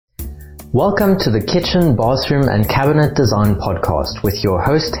Welcome to the Kitchen, Bathroom and Cabinet Design Podcast with your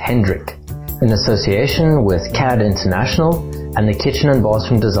host Hendrik, in association with CAD International and the Kitchen and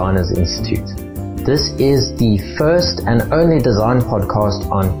Bathroom Designers Institute. This is the first and only design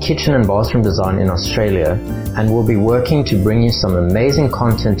podcast on kitchen and bathroom design in Australia, and we'll be working to bring you some amazing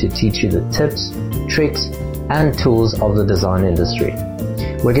content to teach you the tips, tricks and tools of the design industry.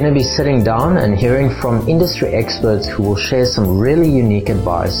 We're going to be sitting down and hearing from industry experts who will share some really unique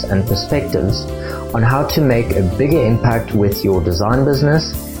advice and perspectives on how to make a bigger impact with your design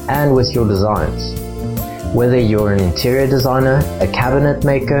business and with your designs. Whether you're an interior designer, a cabinet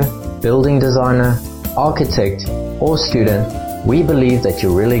maker, building designer, architect, or student, we believe that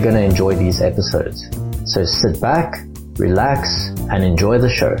you're really going to enjoy these episodes. So sit back, relax, and enjoy the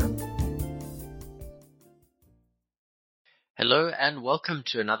show. Hello and welcome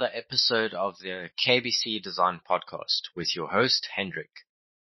to another episode of the KBC Design Podcast with your host, Hendrik.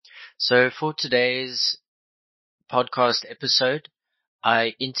 So for today's podcast episode,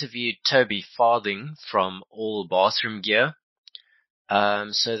 I interviewed Toby Farthing from All Bathroom Gear.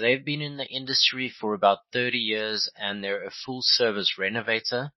 So they've been in the industry for about 30 years and they're a full service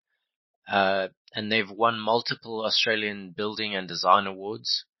renovator. And they've won multiple Australian building and design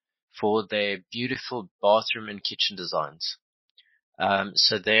awards for their beautiful bathroom and kitchen designs.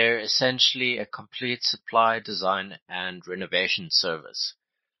 So they're essentially a complete supply, design and renovation service.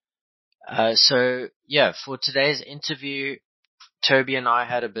 For today's interview, Toby and I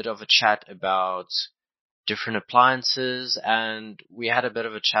had a bit of a chat about different appliances, and we had a bit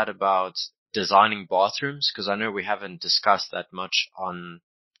of a chat about designing bathrooms, because I know we haven't discussed that much on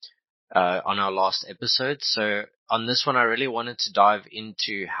our last episode. So on this one, I really wanted to dive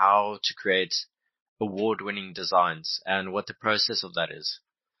into how to create award-winning designs and what the process of that is.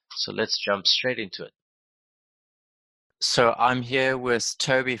 So let's jump straight into it. So I'm here with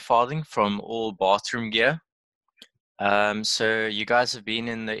Toby Farthing from All Bathroom Gear. So you guys have been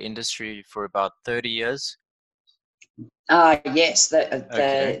in the industry for about 30 years? Yes,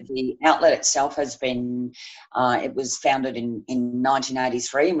 the outlet itself has been, it was founded in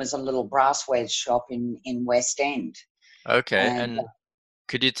 1983 and was a little brassware shop in West End. Okay, and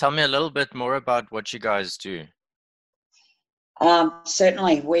could you tell me a little bit more about what you guys do?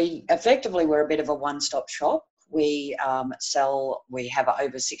 Certainly. We're a bit of a one-stop shop. We have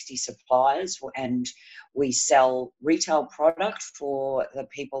over 60 suppliers, and we sell retail product for the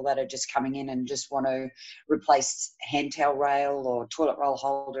people that are just coming in and just want to replace hand towel rail or toilet roll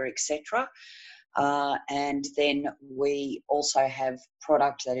holder, etc. And then we also have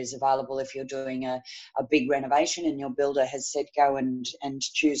product that is available if you're doing a big renovation and your builder has said go and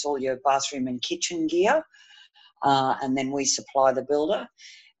choose all your bathroom and kitchen gear, and then we supply the builder.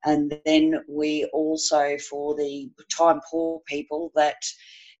 And then we also, for the time poor people that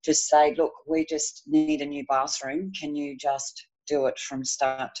just say, look, we just need a new bathroom, can you just do it from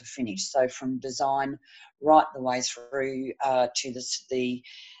start to finish? So from design right the way through to the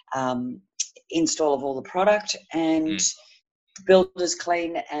install of all the product, and builders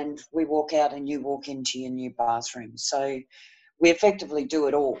clean and we walk out and you walk into your new bathroom. So we effectively do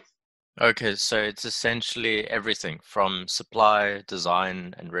it all. Okay, so it's essentially everything from supply,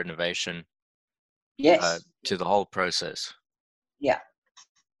 design and renovation. Yes. To the whole process. Yeah.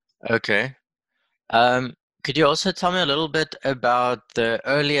 Okay. Could you also tell me a little bit about the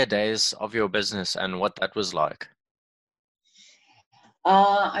earlier days of your business and what that was like?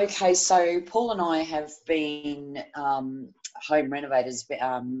 Okay, so Paul and I have been home renovators,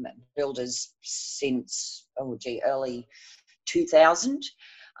 builders since early 2000,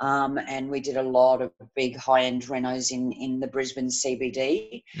 and we did a lot of big high-end renos in the Brisbane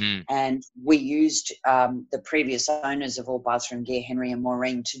CBD, and we used the previous owners of All Bathroom Gear, Henry and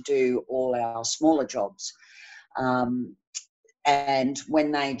Maureen, to do all our smaller jobs. And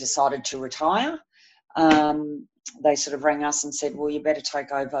when they decided to retire, they sort of rang us and said, well, you better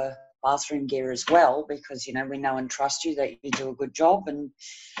take over Bathroom Gear as well, because, you know, we know and trust you that you do a good job. And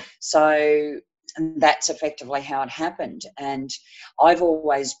so that's effectively how it happened. And I've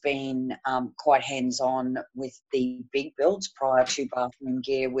always been quite hands-on with the big builds prior to Bathroom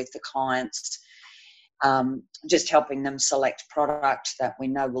Gear with the clients, just helping them select product that we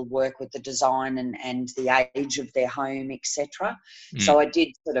know will work with the design and the age of their home, etc. So I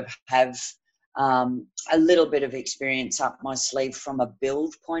did sort of have a little bit of experience up my sleeve from a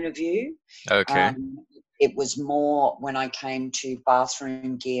build point of view. Okay. It was more when I came to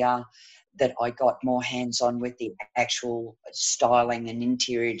Bathroom Gear that I got more hands-on with the actual styling and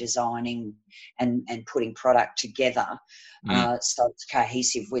interior designing and putting product together, so it's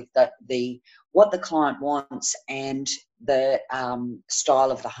cohesive with the what the client wants and the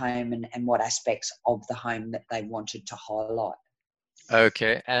style of the home and what aspects of the home that they wanted to highlight.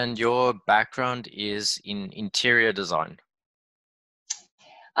 Okay, and your background is in interior design?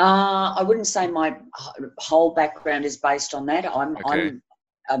 I wouldn't say my whole background is based on that. Okay.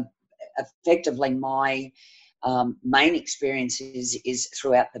 I'm effectively my main experience is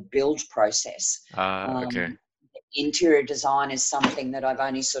throughout the build process. Okay. Interior design is something that I've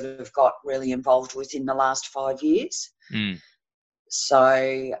only sort of got really involved with in the last 5 years.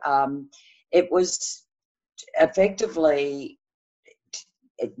 So it was effectively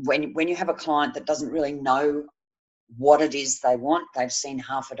when you have a client that doesn't really know what it is they want, they've seen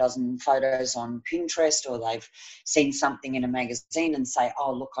half a dozen photos on Pinterest, or they've seen something in a magazine and say,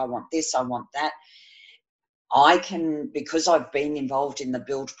 oh, look, I want this, I want that. I can, because I've been involved in the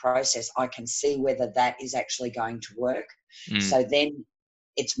build process, I can see whether that is actually going to work. So then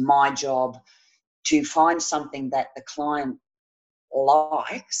it's my job to find something that the client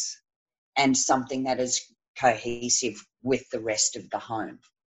likes and something that is cohesive with the rest of the home.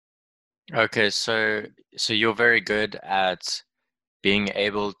 Okay, so you're very good at being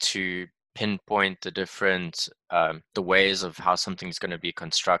able to pinpoint the different the ways of how something's going to be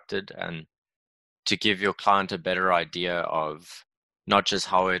constructed, and to give your client a better idea of not just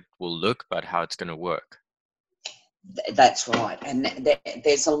how it will look, but how it's going to work. That's right. And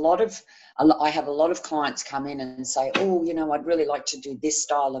there's I have a lot of clients come in and say, oh, I'd really like to do this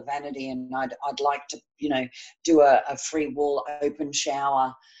style of vanity, and I'd like to, do a free wall open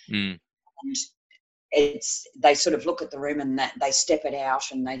shower. And they sort of look at the room and they step it out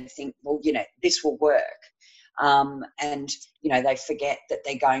and they think, well, this will work. And, they forget that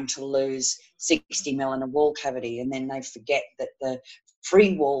they're going to lose 60 mil in a wall cavity. And then they forget that the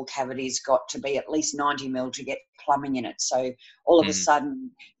free wall cavity's got to be at least 90 mil to get plumbing in it. So all of a sudden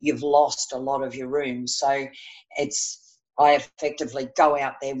you've lost a lot of your rooms. So I effectively go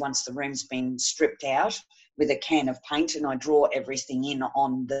out there once the room's been stripped out with a can of paint, and I draw everything in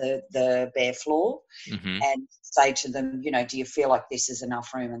on the bare floor and say to them, do you feel like this is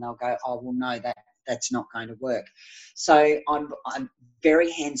enough room? And they'll go, oh, well, no, that's not going to work. So I'm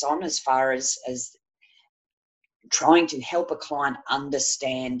very hands-on as far as trying to help a client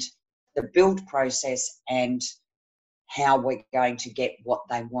understand the build process and how we're going to get what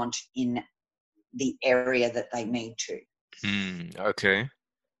they want in the area that they need to. Okay.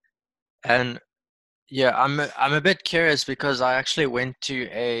 And yeah, I'm a bit curious because I actually went to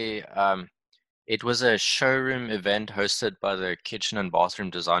it was a showroom event hosted by the Kitchen and Bathroom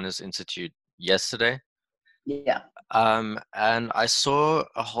Designers Institute yesterday. Yeah. And I saw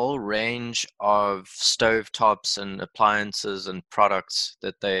a whole range of stovetops and appliances and products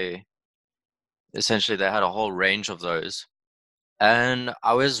that they had a whole range of those. And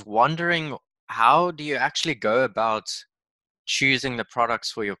I was wondering, how do you actually go about choosing the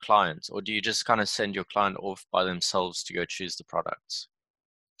products for your clients, or do you just kind of send your client off by themselves to go choose the products?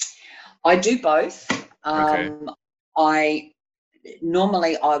 I do both. Okay. I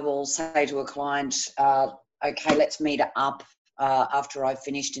will say to a client, okay, let's meet up after I've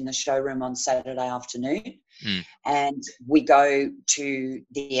finished in the showroom on Saturday afternoon, and we go to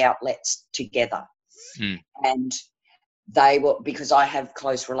the outlets together. And they will, because I have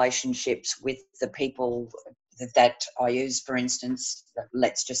close relationships with the people that I use. For instance,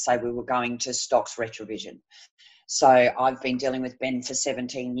 let's just say we were going to Stocks Retrovision. So I've been dealing with Ben for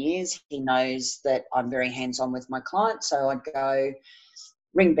 17 years. He knows that I'm very hands-on with my clients. So I'd go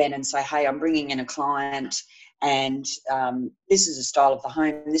ring Ben and say, hey, I'm bringing in a client, and this is a style of the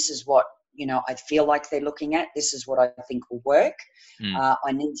home. This is what, I feel like they're looking at. This is what I think will work.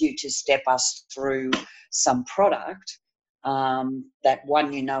 I need you to step us through some product that,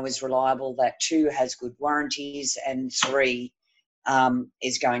 one, is reliable, that two, has good warranties, and three,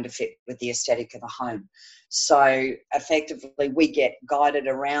 is going to fit with the aesthetic of the home. So effectively we get guided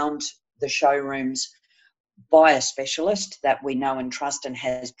around the showrooms by a specialist that we know and trust and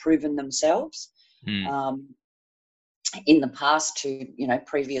has proven themselves in the past to,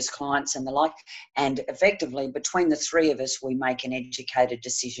 previous clients and the like. And effectively between the three of us, we make an educated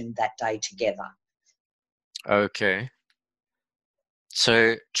decision that day together. Okay.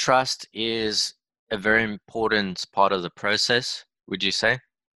 So trust is a very important part of the process, would you say?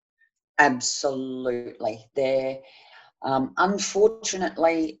 Absolutely.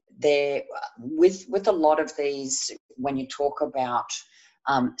 Unfortunately, with a lot of these, when you talk about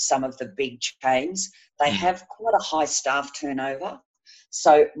some of the big chains, they have quite a high staff turnover.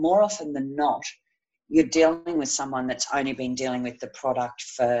 So more often than not, you're dealing with someone that's only been dealing with the product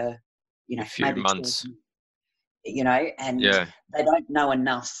for, A few maybe 2, months. and Yeah. they don't know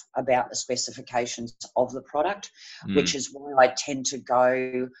enough about the specifications of the product, which is why I tend to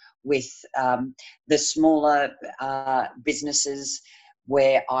go with the smaller businesses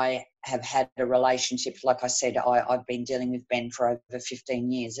where I have had a relationship. Like I said, I've been dealing with Ben for over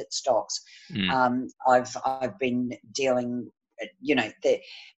 15 years at Stocks. Mm. I've been dealing,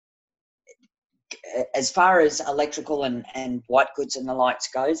 as far as electrical and white goods and the lights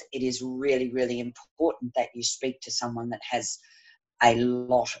goes, it is really, really important that you speak to someone that has a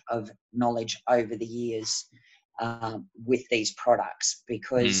lot of knowledge over the years with these products,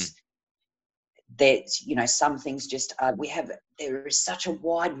 because there's, some things just there is such a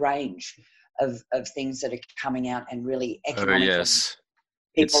wide range of things that are coming out and really Oh, economical. yes.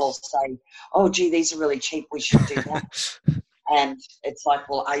 People will say, oh, gee, these are really cheap, we should do that. And it's like,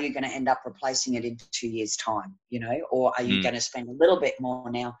 well, are you going to end up replacing it in 2 years' time, or are you going to spend a little bit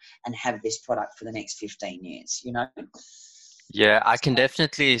more now and have this product for the next 15 years, Yeah, I can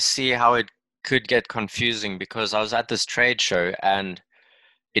definitely see how it could get confusing, because I was at this trade show and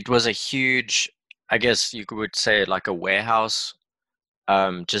it was a huge, I guess you would say, like a warehouse,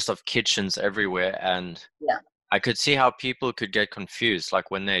 just of kitchens everywhere. And Yeah. I could see how people could get confused,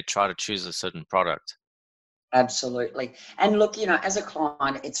 like when they try to choose a certain product. Absolutely. And look, as a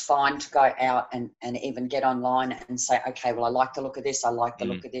client, it's fine to go out and even get online and say, okay, well, I like the look of this. I like the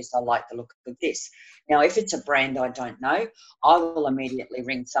look of this. I like the look of this. Now, if it's a brand I don't know, I will immediately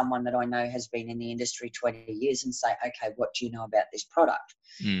ring someone that I know has been in the industry 20 years and say, okay, what do you know about this product?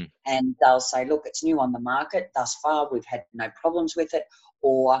 And they'll say, look, it's new on the market. Thus far, we've had no problems with it.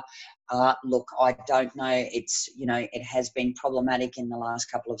 Or, look, I don't know. It's, it has been problematic in the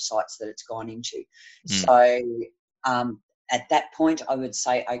last couple of sites that it's gone into. So at that point, I would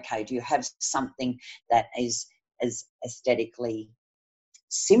say, okay, do you have something that is as aesthetically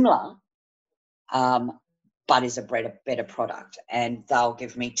similar, but is a better product? And they'll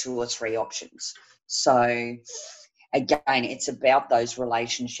give me 2 or 3 options. So again, it's about those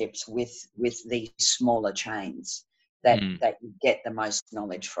relationships with these smaller chains that you get the most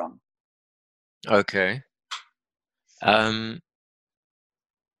knowledge from. Okay.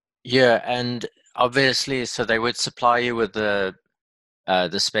 Yeah, and obviously, so they would supply you with the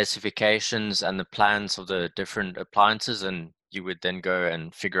specifications and the plans of the different appliances, and you would then go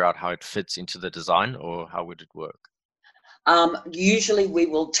and figure out how it fits into the design, or how would it work? Usually we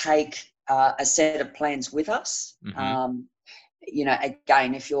will take a set of plans with us. Again,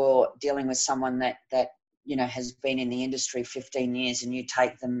 if you're dealing with someone that has been in the industry 15 years and you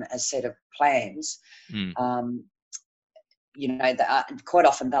take them a set of plans, quite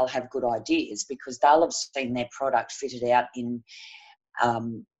often they'll have good ideas because they'll have seen their product fitted out in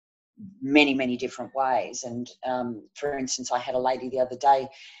many, many different ways. And for instance, I had a lady the other day,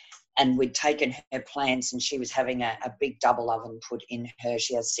 and we'd taken her plans, and she was having a big double oven put in her.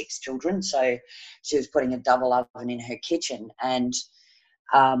 She has 6 children, so she was putting a double oven in her kitchen. And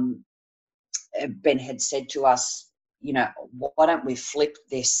Ben had said to us, why don't we flip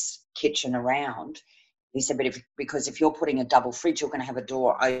this kitchen around? He said, because if you're putting a double fridge, you're going to have a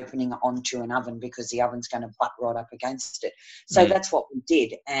door opening onto an oven because the oven's going to butt right up against it. So that's what we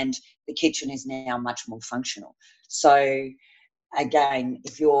did, and the kitchen is now much more functional. So again,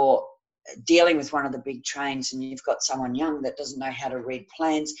 if you're dealing with one of the big chains and you've got someone young that doesn't know how to read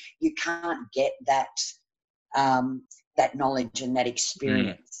plans, you can't get that that knowledge and that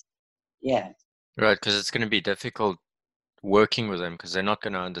experience. Yeah. Right, because it's going to be difficult working with them, because they're not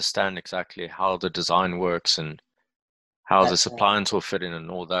going to understand exactly how the design works and how That's the right. appliance will fit in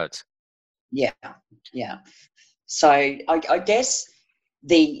and all that. Yeah, yeah. So I guess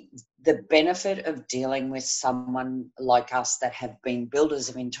the benefit of dealing with someone like us that have been builders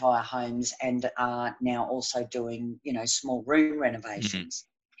of entire homes and are now also doing, small room renovations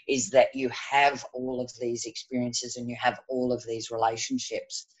is that you have all of these experiences and you have all of these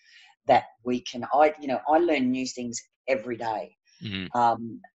relationships that we can, I learn new things every day.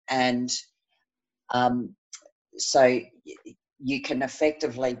 And so you can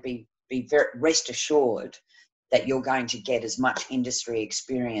effectively be very rest assured that you're going to get as much industry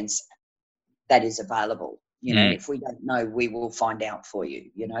experience that is available. If we don't know, we will find out for you,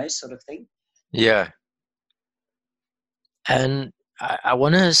 sort of thing. Yeah. And I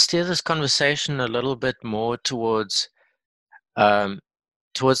want to steer this conversation a little bit more towards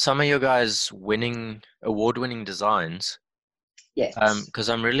some of your guys award-winning designs. Yes. Because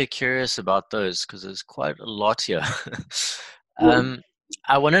I'm really curious about those, because there's quite a lot here.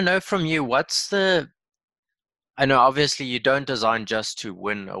 I want to know from you, I know obviously you don't design just to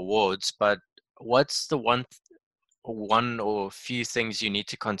win awards, but what's the one or few things you need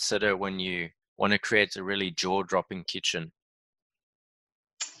to consider when you want to create a really jaw-dropping kitchen?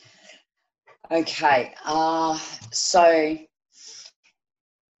 Okay, so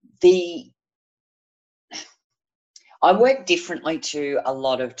the I work differently to a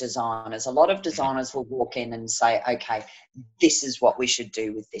lot of designers. A lot of Mm, designers will walk in and say, okay, this is what we should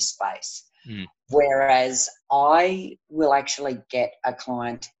do with this space. mm, Whereas I will actually get a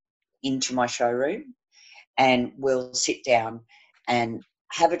client into my showroom and we'll sit down and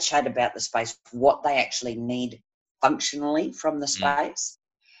have a chat about the space, what they actually need functionally from the mm, space.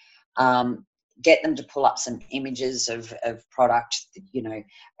 Um, get them to pull up some images of product, you know,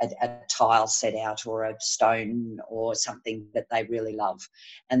 a tile set out or a stone or something that they really love.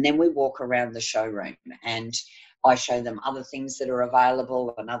 And then we walk around the showroom and I show them other things that are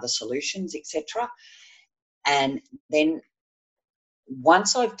available and other solutions, etc. And then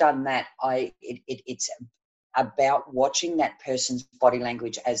once I've done that, it's about watching that person's body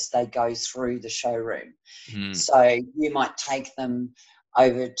language as they go through the showroom. mm, So you might take them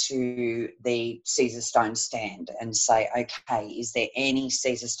over to the Caesar stone stand and say, okay, is there any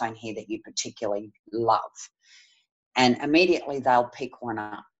Caesar stone here that you particularly love? And immediately they'll pick one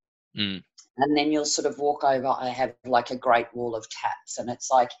up. mm, And then you'll sort of walk over. I have like a great wall of taps, and it's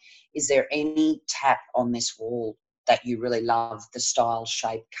like, is there any tap on this wall that you really love the style,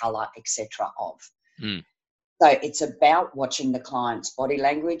 shape, color, etc. of? mm, So it's about watching the client's body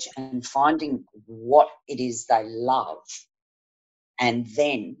language and finding what it is they love, and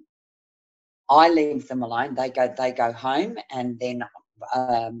then I leave them alone. They go home, and then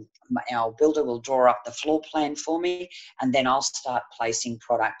our builder will draw up the floor plan for me, and then I'll start placing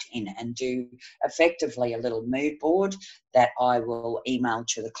product in and do effectively a little mood board that I will email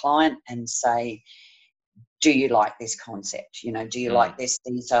to the client and say, do you like this concept? You know, do you mm, like this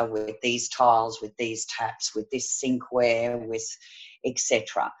Caesar with these tiles, with these taps, with this sinkware, with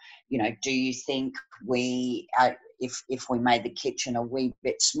etc. You know, do you think we, if we made the kitchen a wee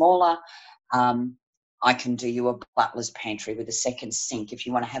bit smaller, um, I can do you a butler's pantry with a second sink. If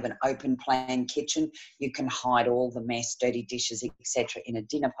you want to have an open plan kitchen, you can hide all the mess, dirty dishes, etc. in a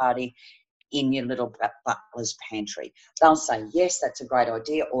dinner party in your little butler's pantry. They'll say, yes, that's a great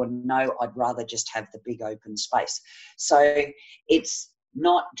idea, or no, I'd rather just have the big open space. So it's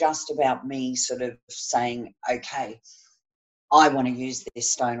not just about me sort of saying, okay, I want to use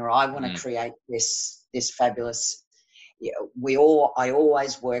this stone or I want to mm, create this fabulous. Yeah, I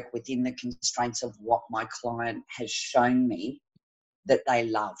always work within the constraints of what my client has shown me that they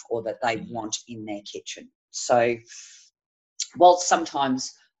love or that they mm, want in their kitchen. So whilst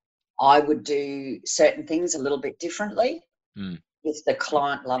sometimes I would do certain things a little bit differently, mm, if the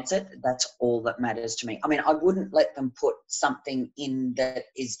client loves it, that's all that matters to me. I mean, I wouldn't let them put something in that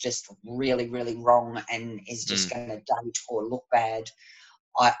is just really, really wrong and is just mm. going to date or look bad.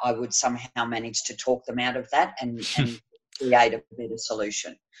 I would somehow manage to talk them out of that and create a better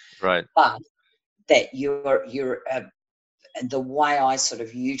solution. Right. But that the way I sort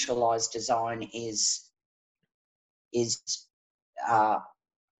of utilize design is uh,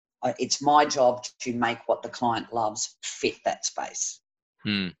 it's my job to make what the client loves fit that space.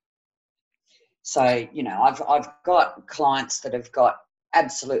 Mm, So, you know, I've got clients that have got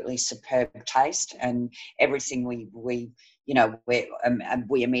absolutely superb taste, and everything we you know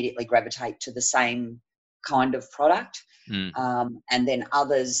we immediately gravitate to the same kind of product. mm, And then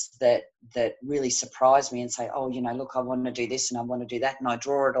others that really surprise me and say, oh, you know, look, I want to do this and I want to do that, and I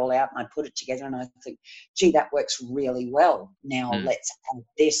draw it all out and I put it together and I think, gee, that works really well. Now mm, let's add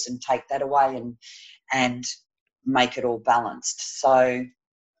this and take that away and make it all balanced. So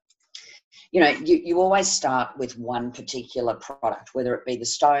you know, you always start with one particular product, whether it be the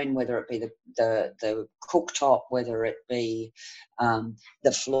stone, whether it be the cooktop, whether it be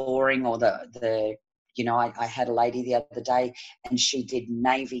the flooring or the you know, I had a lady the other day and she did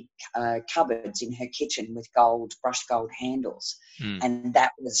navy cupboards in her kitchen with brushed gold handles. mm, And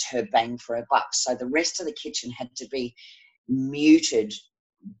that was her bang for her buck. So the rest of the kitchen had to be muted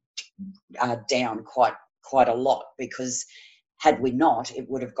down quite a lot, because had we not, it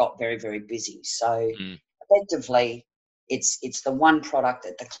would have got very, very busy. So mm, effectively, it's the one product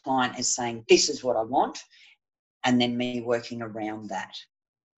that the client is saying, this is what I want, and then me working around that.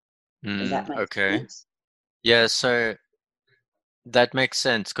 Does that make okay. sense? Yeah, so that makes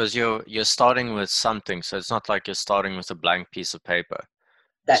sense because you're starting with something, so it's not like you're starting with a blank piece of paper.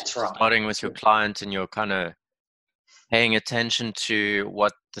 So That's you're right. starting with your client and you're kind of paying attention to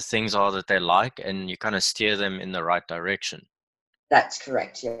what the things are that they like and you kind of steer them in the right direction. That's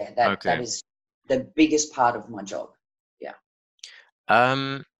correct. Yeah, that Okay. is. the biggest part of my job. Yeah.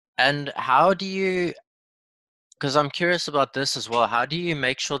 And how do you, because I'm curious about this as well, how do you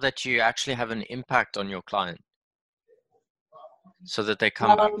make sure that you actually have an impact on your client so that they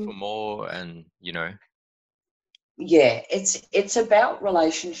come back for more and, Yeah, it's about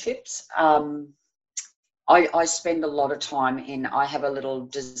relationships. I spend a lot of time I have a little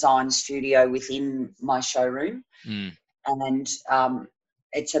design studio within my showroom, and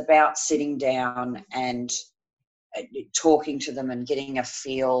it's about sitting down and talking to them and getting a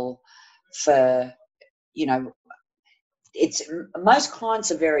feel for, it's most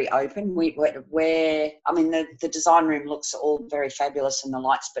clients are very open. We're I mean, the design room looks all very fabulous and the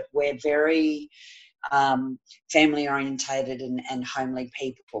lights, but we're very family orientated and homely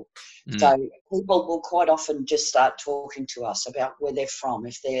people. So people will quite often just start talking to us about where they're from,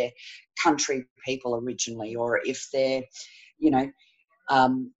 if they're country people originally, or if they're,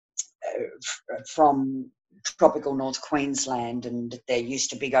 from tropical North Queensland and they're used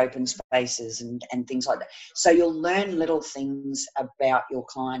to big open spaces and things like that. So you'll learn little things about your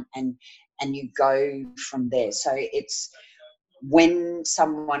client and you go from there. So it's when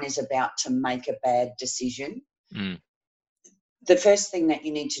someone is about to make a bad decision, the first thing that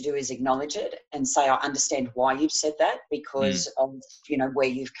you need to do is acknowledge it and say, I understand why you've said that because of, where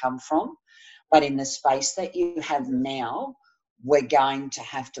you've come from. But in the space that you have now, we're going to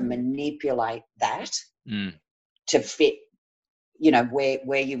have to manipulate that to fit,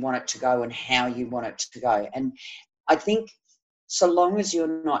 where you want it to go and how you want it to go. And I think so long as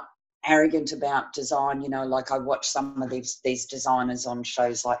you're not arrogant about design, like I watch some of these designers on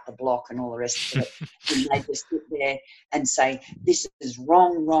shows like The Block and all the rest of it, and they just sit there and say, this is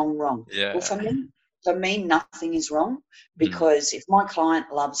wrong, wrong, wrong. Yeah. Well, for me, nothing is wrong, because if my client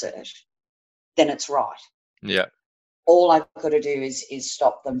loves it, then it's right. Yeah. All I've got to do is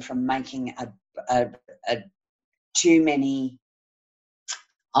stop them from making a too many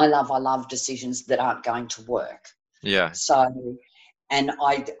I love decisions that aren't going to work. Yeah. So, and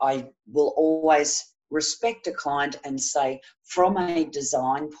I will always respect a client and say, from a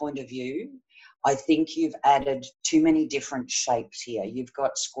design point of view, I think you've added too many different shapes here. You've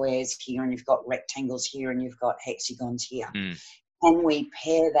got squares here and you've got rectangles here and you've got hexagons here. Can we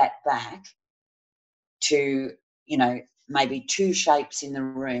pare that back to, maybe two shapes in the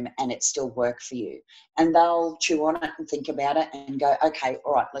room and it still work for you? And they'll chew on it and think about it and go, okay,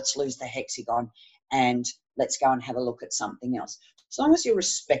 all right, let's lose the hexagon and let's go and have a look at something else. As long as you're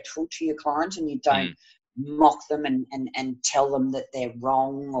respectful to your client and you don't mock them and tell them that they're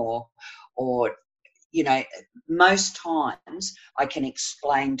wrong or most times I can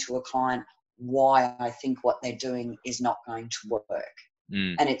explain to a client why I think what they're doing is not going to work.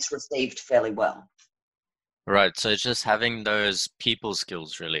 And it's received fairly well. Right. So it's just having those people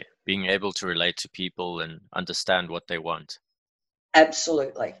skills, really, being able to relate to people and understand what they want.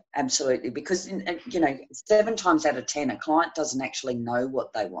 Absolutely. Absolutely. Because, 7 times out of 10, a client doesn't actually know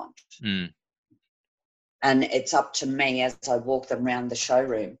what they want. And it's up to me as I walk them around the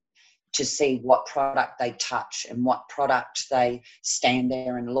showroom to see what product they touch and what product they stand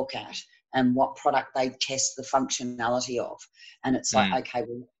there and look at and what product they test the functionality of. And it's like, okay,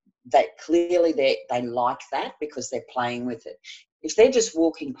 well, that clearly they like that because they're playing with it. If they're just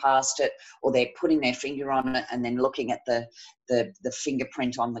walking past it or they're putting their finger on it and then looking at the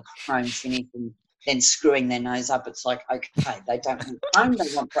fingerprint on the chrome finish and then screwing their nose up, it's like, okay, they don't want chrome,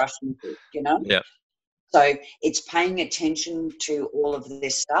 they want brushing, Yeah. So it's paying attention to all of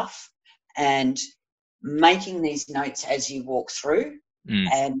this stuff and making these notes as you walk through.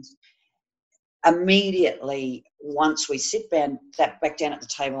 And immediately, once we sit back down at the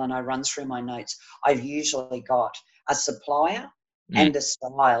table and I run through my notes, I've usually got a supplier and a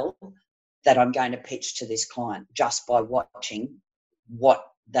style that I'm going to pitch to this client just by watching what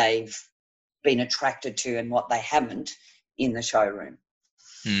they've been attracted to and what they haven't in the showroom.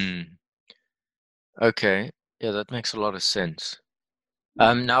 Okay. Yeah, that makes a lot of sense.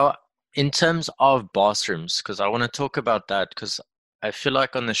 Now, in terms of bathrooms, because I want to talk about that, because I feel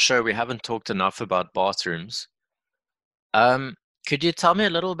like on the show we haven't talked enough about bathrooms. Could you tell me a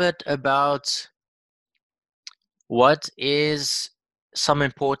little bit about what is some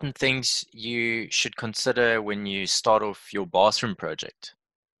important things you should consider when you start off your bathroom project?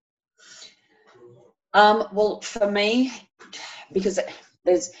 Well, for me, because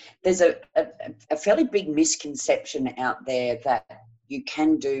there's a fairly big misconception out there that you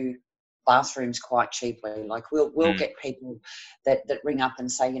can do bathrooms quite cheaply. Like we'll get people that ring up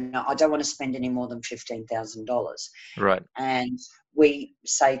and say, I don't want to spend any more than $15,000. Right. And we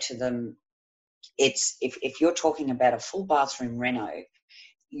say to them, it's if you're talking about a full bathroom reno,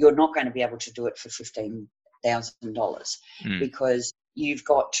 you're not going to be able to do it for $15,000 Mm. because you've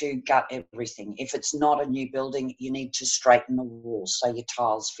got to gut everything. If it's not a new building, you need to straighten the walls so your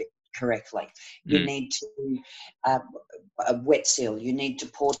tiles fit correctly. You Mm. need to wet seal. You need to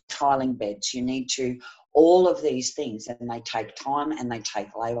pour tiling beds. You need to all of these things, and they take time and they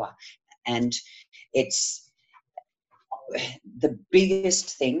take labour. And it's the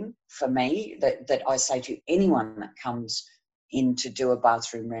biggest thing for me that I say to anyone that comes in to do a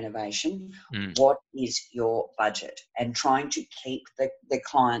bathroom renovation, Mm. what is your budget? And trying to keep the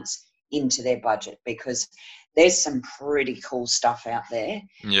clients into their budget, because there's some pretty cool stuff out there.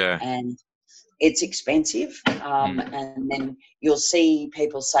 Yeah. And it's expensive. And then you'll see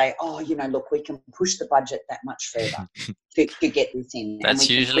people say, oh, look, we can push the budget that much further to get this in. And we That's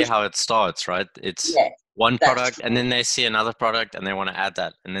can usually push. how it starts, right? It's Yeah, one that's product, and then they see another product and they want to add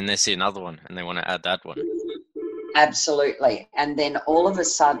that. And then they see another one and they want to add that one. absolutely. And then all of a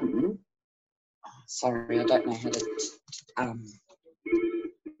sudden, sorry, I don't know how to,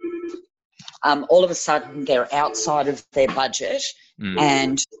 all of a sudden they're outside of their budget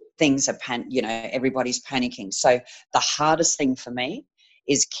and things are, everybody's panicking. So the hardest thing for me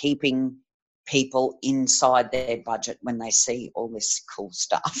is keeping people inside their budget when they see all this cool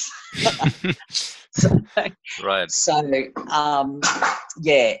stuff. Right. So,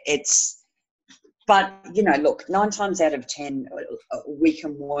 yeah, but, look, 9 times out of 10, we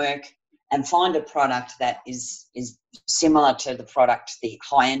can work and find a product that is similar to the product, the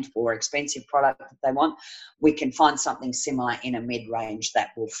high-end or expensive product that they want. We can find something similar in a mid-range that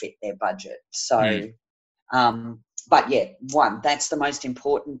will fit their budget. So, but yeah, 1, that's the most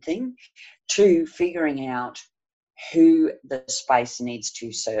important thing. 2, figuring out who the space needs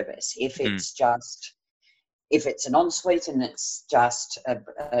to service. If it's an ensuite and it's just a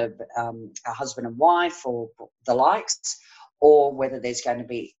husband and wife or the likes, or whether there's going to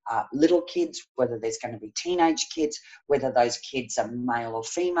be little kids, whether there's going to be teenage kids, whether those kids are male or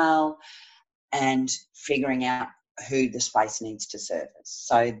female, and figuring out who the space needs to service.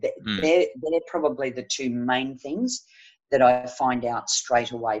 So they're probably the 2 main things that I find out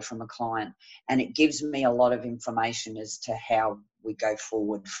straight away from a client, and it gives me a lot of information as to how we go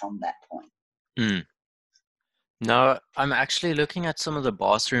forward from that point. No, I'm actually looking at some of the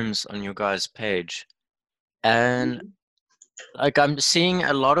bathrooms on your guys' page, and like I'm seeing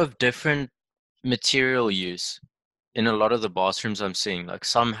a lot of different material use in a lot of the bathrooms I'm seeing. Like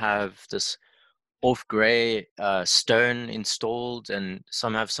some have this off gray stone installed, and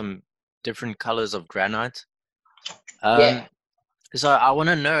some have some different colors of granite. Yeah. So I want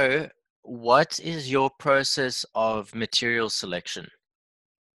to know, what is your process of material selection?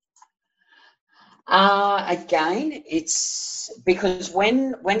 Again, it's because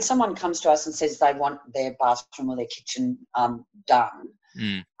when someone comes to us and says they want their bathroom or their kitchen done,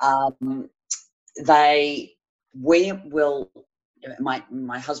 we will.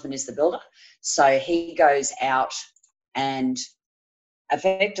 My husband is the builder, so he goes out and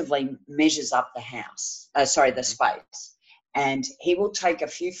effectively measures up the house. The space, and he will take a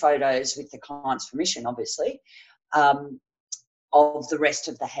few photos with the client's permission, obviously. Of the rest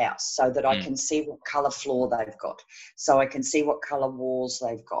of the house, so that I can see what colour floor they've got, so I can see what colour walls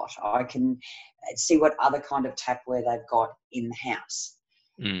they've got, I can see what other kind of tapware they've got in the house.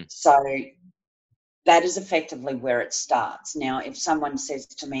 So that is effectively where it starts. Now, if someone says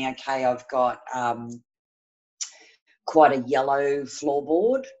to me, okay, I've got quite a yellow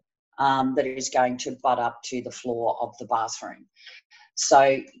floorboard that is going to butt up to the floor of the bathroom,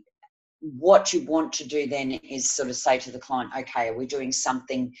 so what you want to do then is sort of say to the client, okay, are we doing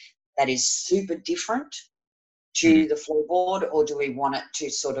something that is super different to the floorboard, or do we want it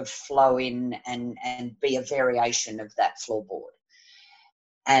to sort of flow in and be a variation of that floorboard?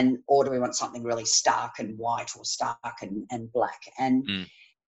 Or do we want something really stark and white, or stark and black? And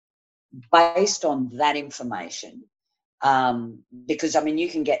based on that information, because you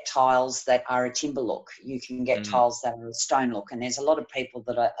can get tiles that are a timber look, you can get tiles that are a stone look, and there's a lot of people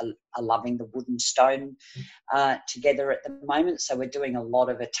that are loving the wood and stone together at the moment. So we're doing a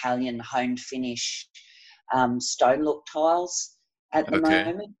lot of Italian honed finish stone look tiles at the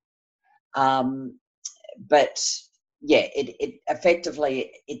moment. But yeah, it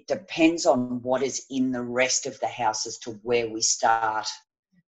effectively, it depends on what is in the rest of the house as to where we start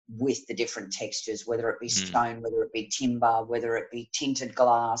with the different textures, whether it be stone, whether it be timber, whether it be tinted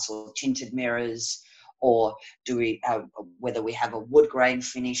glass or tinted mirrors, or do we whether we have a wood grain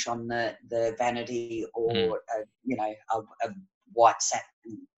finish on the vanity, or a white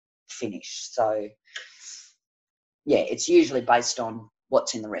satin finish. So yeah, it's usually based on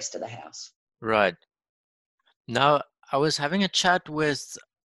what's in the rest of the house. Right. Now, I was having a chat with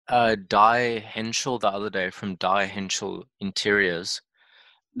Di Henschel the other day from Di Henschel Interiors.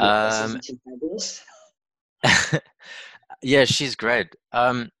 Yes, Um, isn't she fabulous? yeah, she's great.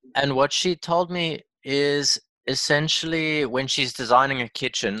 And what she told me is essentially when she's designing a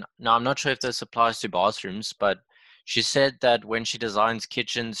kitchen, now I'm not sure if this applies to bathrooms, but she said that when she designs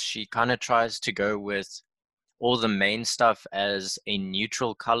kitchens, she kind of tries to go with all the main stuff as a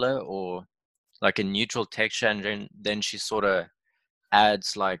neutral color or like a neutral texture, and then she sort of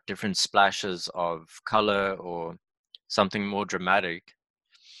adds like different splashes of color or something more dramatic.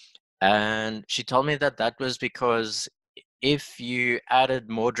 And she told me that that was because if you added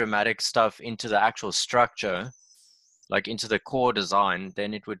more dramatic stuff into the actual structure, like into the core design,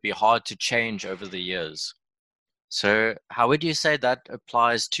 then it would be hard to change over the years. So, how would you say that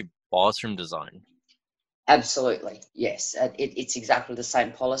applies to bathroom design? Absolutely, yes. It's exactly the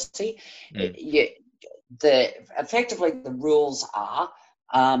same policy. Mm, Effectively the rules are,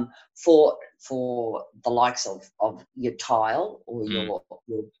 um, for the likes of your tile or mm,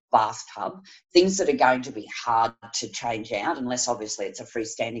 your bathtub, things that are going to be hard to change out, unless obviously it's a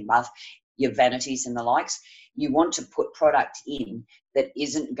freestanding bath, your vanities and the likes, you want to put product in that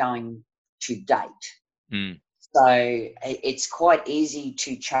isn't going to date. mm, So it's quite easy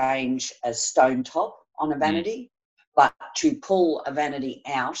to change a stone top on a mm, vanity, but to pull a vanity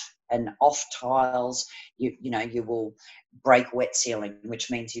out and off tiles, you will break wet sealing,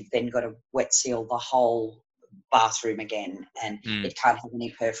 which means you've then got to wet seal the whole bathroom again, and mm, it can't have any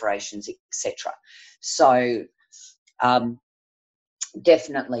perforations, etc. So um,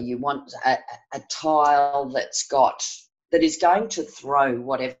 definitely you want a tile that is going to throw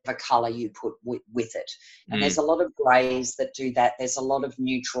whatever color you put with it. And mm, there's a lot of grays that do that. There's a lot of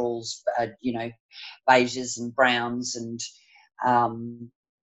neutrals, beiges and browns and um,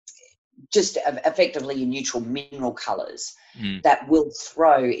 just effectively your neutral mineral colors mm, that will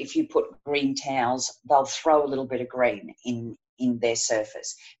throw. If you put green towels, they'll throw a little bit of green in their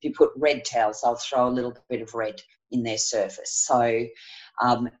surface. If you put red towels, they'll throw a little bit of red in their surface. So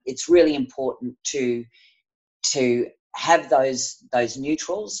it's really important to have those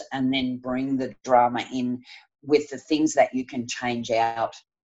neutrals and then bring the drama in with the things that you can change out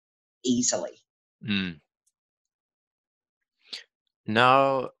easily. mm.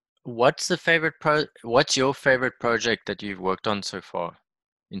 Now, what's your favorite project that you've worked on so far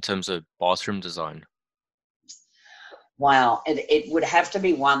in terms of bathroom design? Wow, it would have to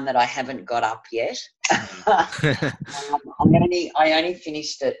be one that I haven't got up yet. Mm. I only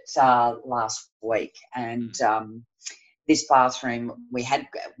finished it last week, and this bathroom we had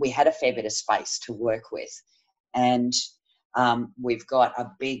a fair bit of space to work with, and we've got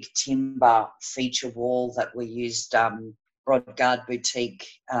a big timber feature wall that we used Brodgard Boutique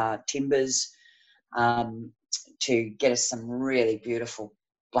timbers um, to get us some really beautiful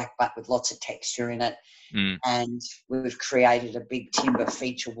black butt with lots of texture in it. Mm, And we've created a big timber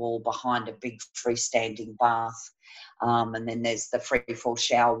feature wall behind a big freestanding bath. And then there's the freefall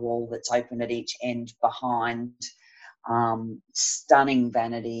shower wall that's open at each end behind. Stunning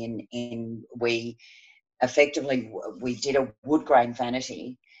vanity in we effectively we did a wood grain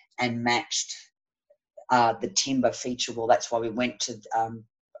vanity and matched the timber feature wall. That's why we went to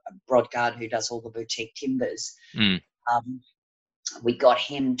Brodgard, who does all the boutique timbers. mm, Um, we got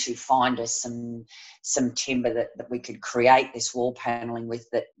him to find us some timber that we could create this wall paneling with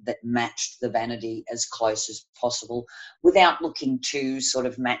that matched the vanity as close as possible without looking too sort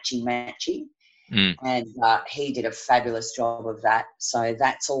of matchy. mm. And he did a fabulous job of that. So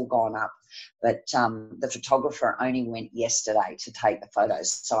that's all gone up. But the photographer only went yesterday to take the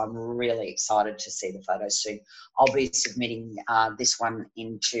photos. So I'm really excited to see the photos soon. I'll be submitting this one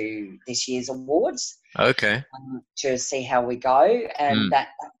into this year's awards Okay. to see how we go. And Mm,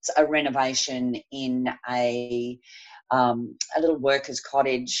 that's a renovation in a little workers'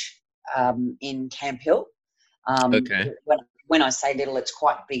 cottage in Camp Hill. Um, okay. when I say little, it's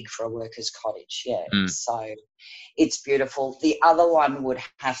quite big for a workers' cottage. Yeah, Mm, so it's beautiful. The other one would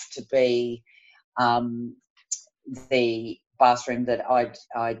have to be um, the bathroom that I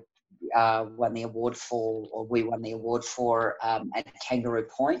won the award for, or we won the award for at Kangaroo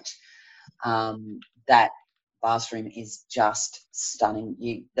Point. That bathroom is just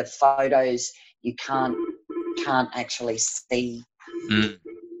stunning. The photos you can't actually see mm,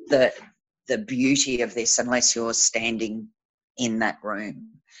 the the beauty of this unless you're standing in that room.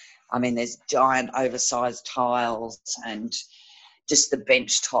 I mean, there's giant oversized tiles and just the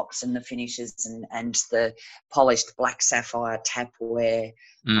bench tops and the finishes and the polished black sapphire tapware,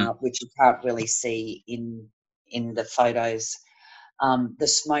 mm, which you can't really see in the photos. The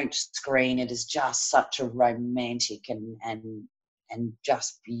smoked screen, it is just such a romantic and and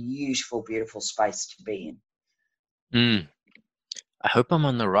just beautiful, beautiful space to be in. I hope I'm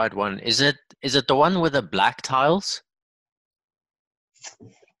on the right one. Is it the one with the black tiles?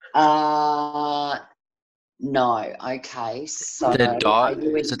 No. Okay. So The dark, are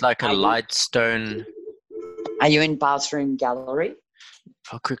you is it like a light stone? Are you in bathroom gallery?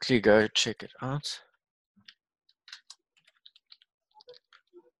 I'll quickly go check it out.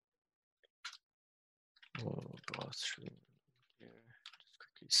 Oh, bathroom. Just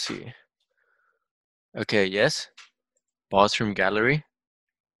quickly see. Okay, yes. Bathroom gallery.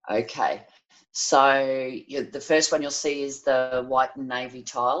 Okay. So the first one you'll see is the white and navy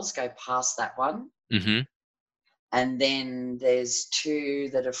tiles. Go past that one. Mm-hmm. And then there's two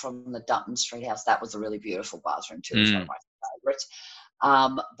that are from the Dutton Street House. That was a really beautiful bathroom too. It's one of my favourites.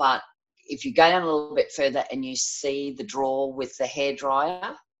 But if you go down a little bit further and you see the drawer with the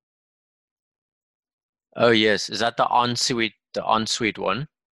hairdryer. Oh yes, is that the ensuite one?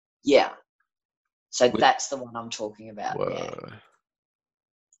 Yeah. So that's the one I'm talking about. Whoa.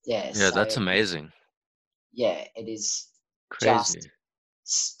 Yeah. Yeah, So, that's amazing. yeah, it is Crazy. just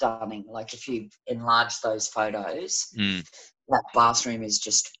stunning. Like if you enlarge those photos, that bathroom is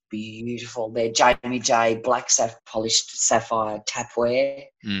just beautiful. They're Jamie J black polished sapphire tapware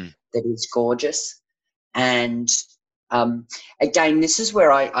that is gorgeous. And again, this is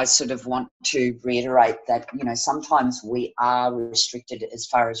where I sort of want to reiterate that, sometimes we are restricted as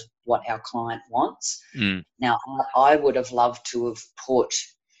far as what our client wants. Now, I would have loved to have put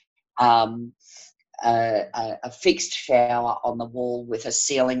a fixed shower on the wall with a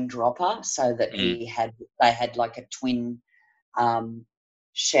ceiling dropper, so that they had like a twin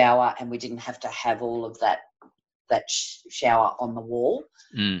shower, and we didn't have to have all of that shower on the wall.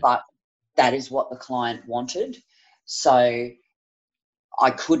 But that is what the client wanted, so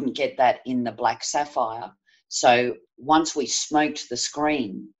I couldn't get that in the black sapphire. So once we smoked the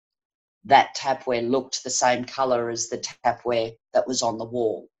screen, that tapware looked the same color as the tapware that was on the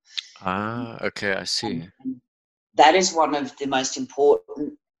wall. Okay, I see. And that is one of the most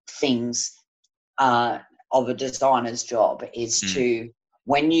important things of a designer's job, is to,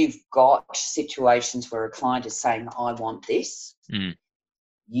 when you've got situations where a client is saying, I want this,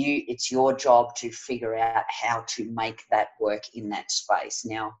 it's your job to figure out how to make that work in that space.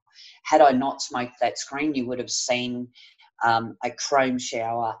 Now, had I not smoked that screen, you would have seen a chrome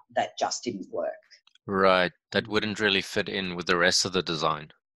shower that just didn't work. Right, that wouldn't really fit in with the rest of the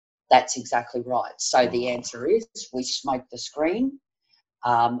design. That's exactly right. So the answer is, we smoke the screen,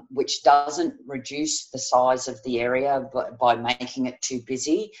 which doesn't reduce the size of the area by making it too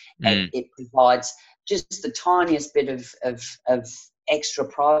busy. It provides just the tiniest bit of extra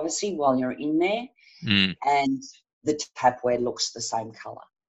privacy while you're in there, and the tapware looks the same color.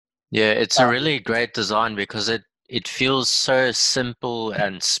 Yeah, it's a really great design because it feels so simple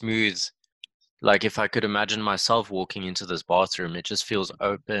and smooth. Like if I could imagine myself walking into this bathroom, it just feels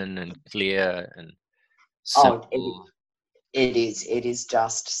open and clear and simple. It is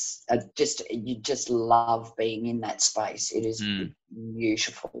just you just love being in that space. It is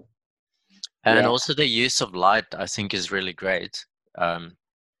beautiful. And also the use of light, I think, is really great. The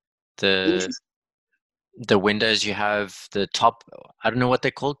windows you have, the top, I don't know what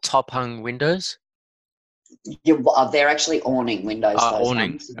they're called, top hung windows? They're actually awning windows. Those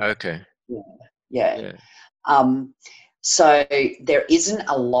awning. ones. Okay. Yeah. So there isn't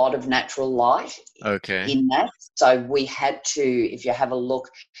a lot of natural light in that. So we had to, if you have a look,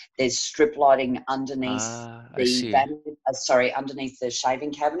 there's strip lighting underneath underneath the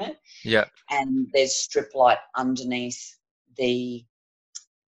shaving cabinet. Yeah. And there's strip light underneath the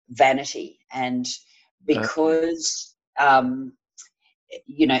vanity. And because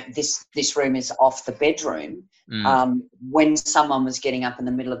this room is off the bedroom, when someone was getting up in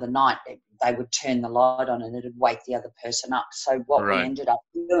the middle of the night, they would turn the light on and it would wake the other person up. So what we ended up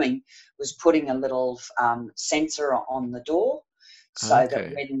doing was putting a little sensor on the door, so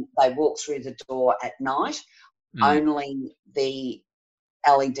that when they walk through the door at night, only the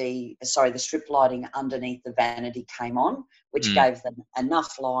the strip lighting underneath the vanity came on, which gave them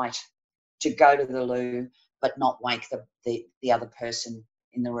enough light to go to the loo, but not wake the other person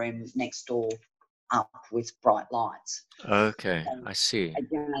in the room next door up with bright lights. Okay, I see.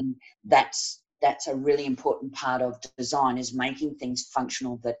 Again, that's a really important part of design, is making things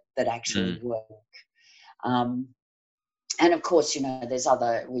functional that actually work. And of course, there's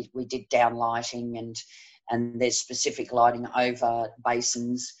other, we did down lighting, and there's specific lighting over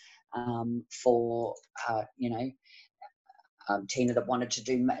basins for Tina that wanted to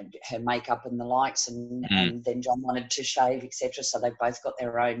do her makeup and the lights, and then John wanted to shave, etc. So they both got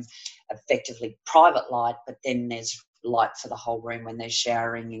their own effectively private light, but then there's light for the whole room when they're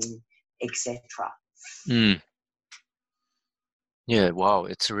showering and etc. Mm. Yeah, wow,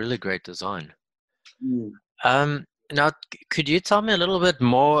 it's a really great design. Mm. Now, could you tell me a little bit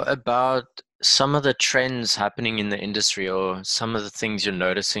more about some of the trends happening in the industry, or some of the things you're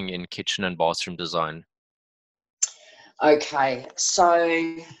noticing in kitchen and bathroom design? Okay,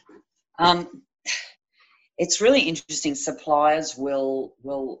 so um, it's really interesting. Suppliers will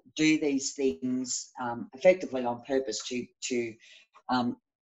do these things effectively on purpose to um,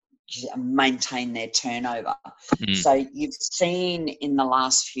 maintain their turnover. Mm. So you've seen in the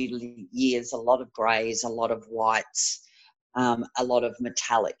last few years a lot of greys, a lot of whites, a lot of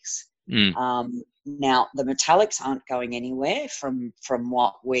metallics. Mm. Now the metallics aren't going anywhere from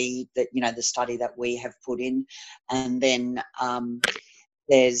what the study that we have put in, and then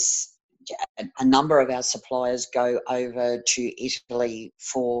there's a number of our suppliers go over to Italy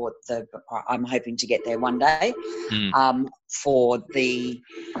for I'm hoping to get there one day, Mm. for the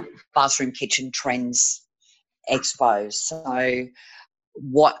Bathroom Kitchen Trends Expo. So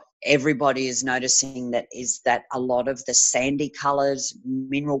what everybody is noticing is that a lot of the sandy colours,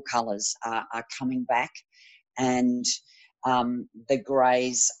 mineral colours are coming back, and the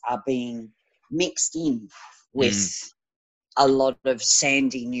greys are being mixed in with Mm. a lot of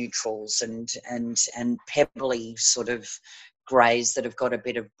sandy neutrals and pebbly sort of greys that have got a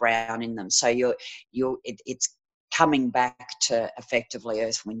bit of brown in them. So it's coming back to effectively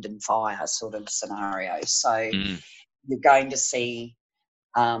earth, wind and fire sort of scenario. So Mm. you're going to see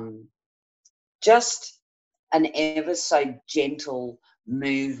just an ever so gentle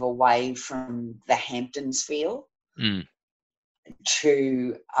move away from the Hamptons feel Mm.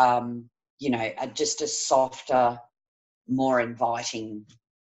 to just a softer, more inviting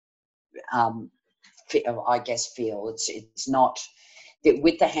I guess feel. It's not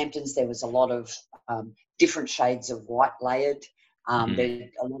with the Hamptons. There was a lot of different shades of white layered. Mm.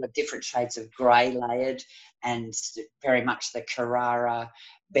 There's a lot of different shades of grey layered, and very much the Carrara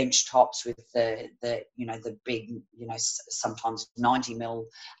bench tops with the big sometimes 90 mil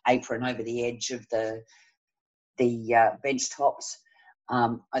apron over the edge of the bench tops.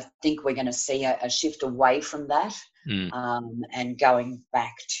 I think we're going to see a shift away from that, Mm. and going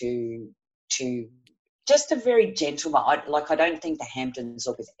back to just a very gentle. I don't think the Hamptons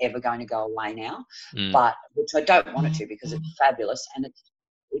look is ever going to go away now, Mm. but which I don't want it to, because it's fabulous and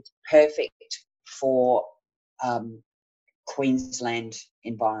it's perfect for Queensland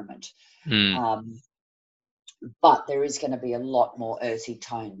environment. Mm. But there is going to be a lot more earthy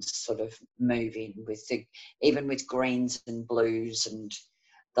tones sort of move in even with greens and blues and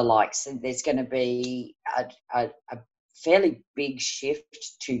the likes. And there's going to be a fairly big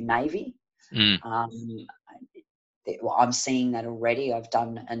shift to navy. Mm. I'm seeing that already. I've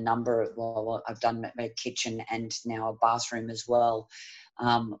done I've done a kitchen and now a bathroom as well,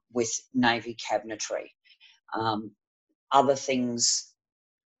 with navy cabinetry. Other things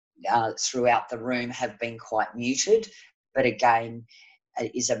throughout the room have been quite muted, but again,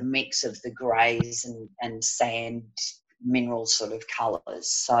 it is a mix of the greys and sand mineral sort of colours.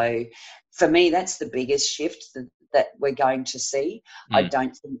 So for me, that's the biggest shift that we're going to see.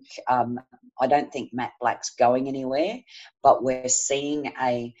 Mm. I don't think matte black's going anywhere, but we're seeing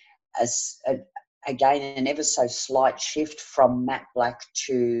again an ever so slight shift from matte black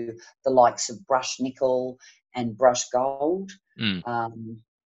to the likes of brush nickel and brush gold. Mm.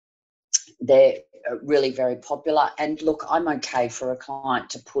 They're really very popular. And look, I'm okay for a client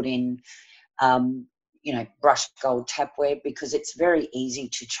to put in, brush gold tapware, because it's very easy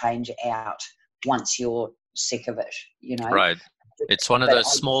to change out once you're sick of it, Right. It's one of But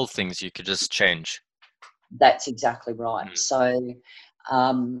those small things you could just change. that's exactly right. Mm. So,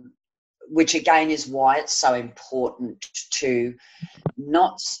 which again is why it's so important to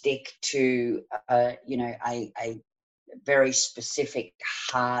not stick to, a very specific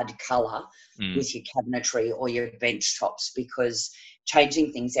hard colour Mm. with your cabinetry or your bench tops, because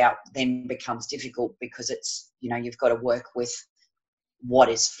changing things out then becomes difficult, because it's you've got to work with what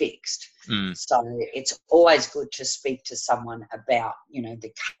is fixed. Mm. So it's always good to speak to someone about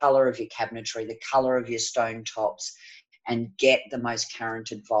the colour of your cabinetry, the colour of your stone tops, and get the most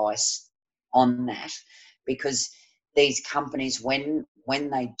current advice on that, because these companies, when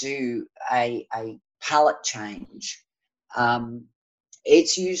they do a palette change,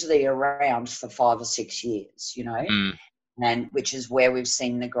 it's usually around for 5 or 6 years, Mm. and which is where we've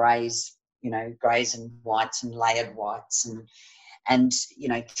seen the greys, greys and whites and layered whites and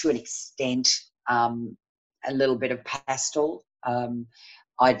to an extent, a little bit of pastel.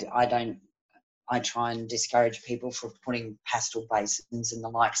 I try and discourage people from putting pastel basins and the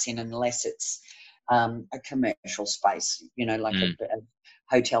likes in, unless it's a commercial space, like a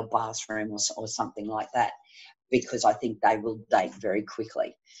hotel bathroom or something like that, because I think they will date very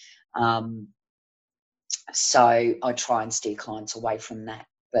quickly. So I try and steer clients away from that.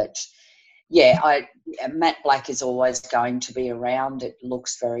 But yeah, matte black is always going to be around. It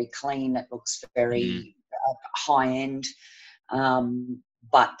looks very clean. It looks very high end.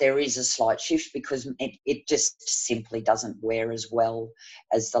 But there is a slight shift because it just simply doesn't wear as well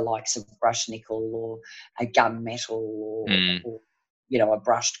as the likes of brush nickel or a gunmetal or a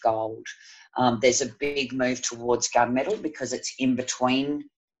brushed gold. There's a big move towards gunmetal because it's in between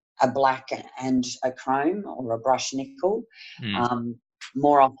a black and a chrome or a brush nickel.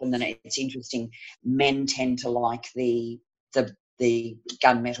 More often than it's interesting, men tend to like the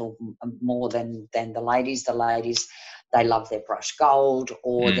gunmetal more than the ladies. The ladies, they love their brush gold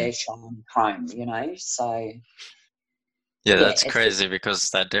or their shine chrome, so yeah, that's crazy because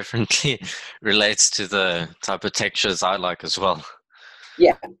that definitely relates to the type of textures I like as well.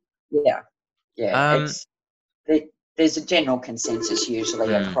 It's there's a general consensus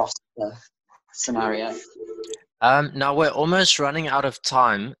usually across the scenario. Now we're almost running out of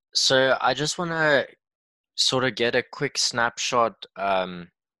time, so I just want to sort of get a quick snapshot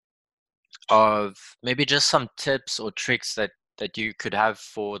of maybe just some tips or tricks that you could have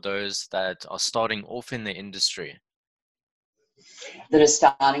for those that are starting off in the industry. That are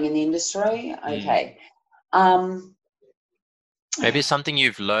starting in the industry? Okay. Maybe something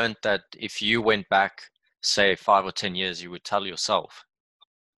you've learned that if you went back, say 5 or 10 years, you would tell yourself.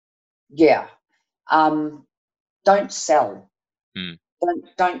 Yeah. Don't sell. Mm.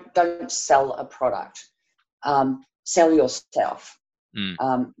 Don't sell a product. Sell yourself.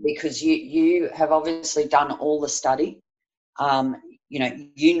 Because you have obviously done all the study.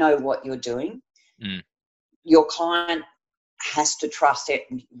 You know what you're doing. Your client has to trust it,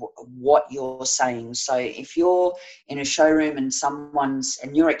 what you're saying. So if you're in a showroom and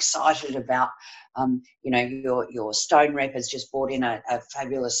you're excited about, your stone rep has just brought in a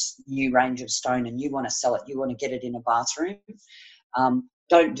fabulous new range of stone and you want to sell it, you want to get it in a bathroom,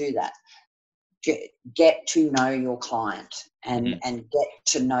 don't do that. Get to know your client and get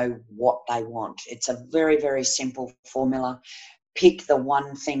to know what they want. It's a very, very simple formula. Pick the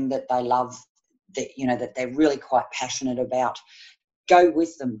one thing that they love, that they're really quite passionate about. Go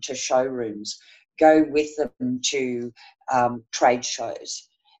with them to showrooms. Go with them to trade shows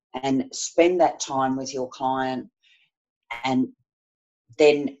and spend that time with your client. And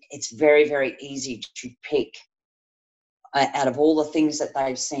then it's very, very easy to pick out of all the things that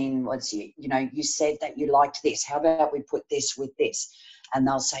they've seen. You said that you liked this. How about we put this with this? And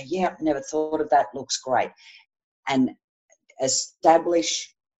they'll say, yeah, I've never thought of that. Looks great. And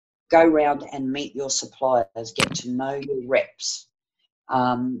go around and meet your suppliers, get to know your reps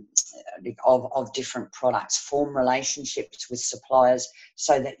of different products, form relationships with suppliers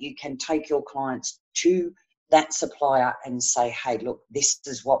so that you can take your clients to that supplier and say, hey, look, this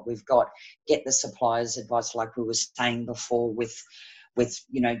is what we've got. Get the supplier's advice, like we were saying before with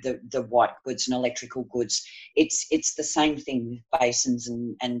the white goods and electrical goods. It's the same thing with basins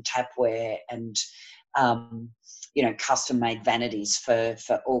and tapware and custom-made vanities for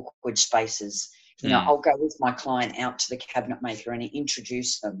awkward spaces. I'll go with my client out to the cabinet maker and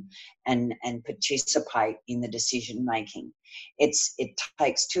introduce them and participate in the decision making. It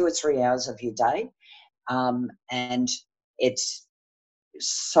takes 2 or 3 hours of your day, and it's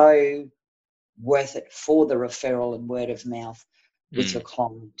so worth it for the referral and word of mouth with your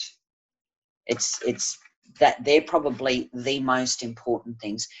client. It's that they're probably the most important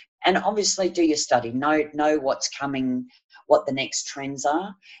things. And obviously do your study, know what's coming, what the next trends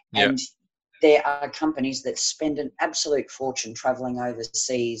are. And there are companies that spend an absolute fortune traveling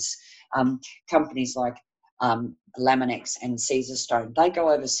overseas. Companies like Laminex and Caesarstone, they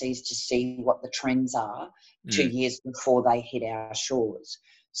go overseas to see what the trends are 2 years before they hit our shores.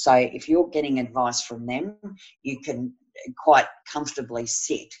 So if you're getting advice from them, you can quite comfortably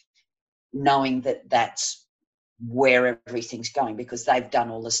sit knowing that that's where everything's going, because they've done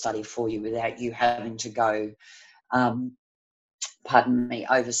all the study for you without you having to go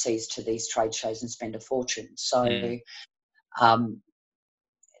overseas to these trade shows and spend a fortune. So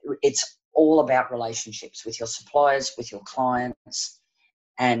it's all about relationships with your suppliers, with your clients,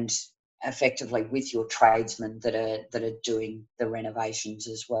 and effectively with your tradesmen that are doing the renovations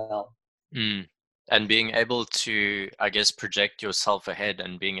as well. And being able to, I guess, project yourself ahead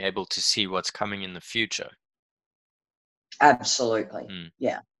and being able to see what's coming in the future. Absolutely.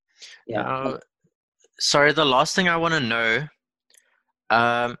 Yeah. Now, sorry, the last thing I want to know,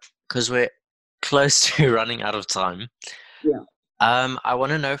 because we're close to running out of time. Yeah. I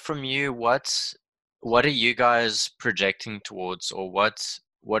want to know from you, what what are you guys projecting towards, or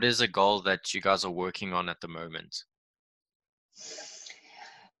what is a goal that you guys are working on at the moment?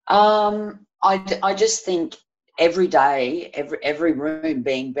 I just think every day, every room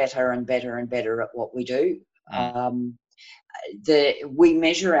being better and better and better at what we do. We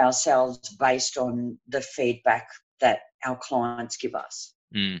measure ourselves based on the feedback that our clients give us.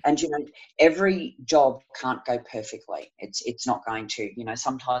 And, every job can't go perfectly. It's not going to.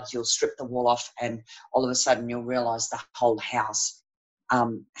 Sometimes you'll strip the wall off and all of a sudden you'll realise the whole house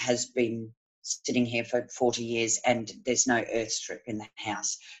has been sitting here for 40 years and there's no earth strip in the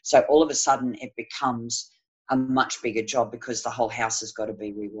house. So all of a sudden it becomes a much bigger job because the whole house has got to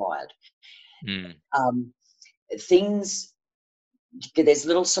be rewired. There's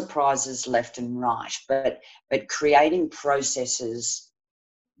little surprises left and right, but creating processes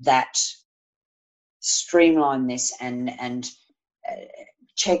that streamline this and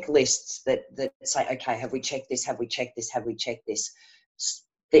checklists that say, okay, have we checked this? Have we checked this? Have we checked this?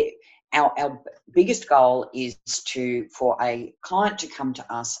 Our biggest goal is for a client to come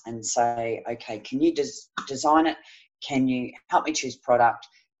to us and say, okay, can you design it? Can you help me choose product?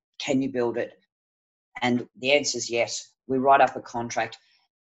 Can you build it? And the answer is yes. We write up a contract.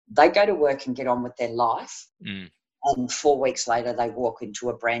 They go to work and get on with their life. And 4 weeks later, they walk into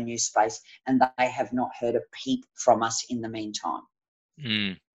a brand new space and they have not heard a peep from us in the meantime.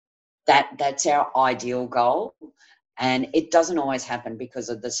 That's our ideal goal. And it doesn't always happen because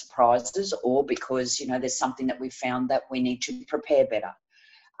of the surprises or because, there's something that we found that we need to prepare better.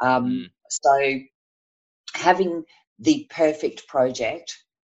 So having the perfect project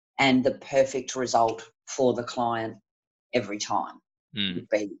and the perfect result for the client every time would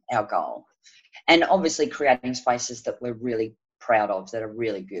be our goal. And obviously creating spaces that we're really proud of, that are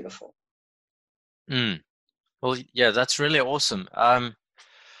really beautiful. Well, yeah, that's really awesome.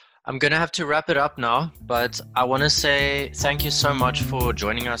 I'm going to have to wrap it up now, but I want to say thank you so much for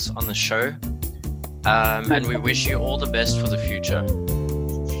joining us on the show. And we wish you all the best for the future.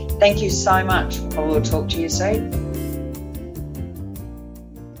 Thank you so much. I will talk to you soon.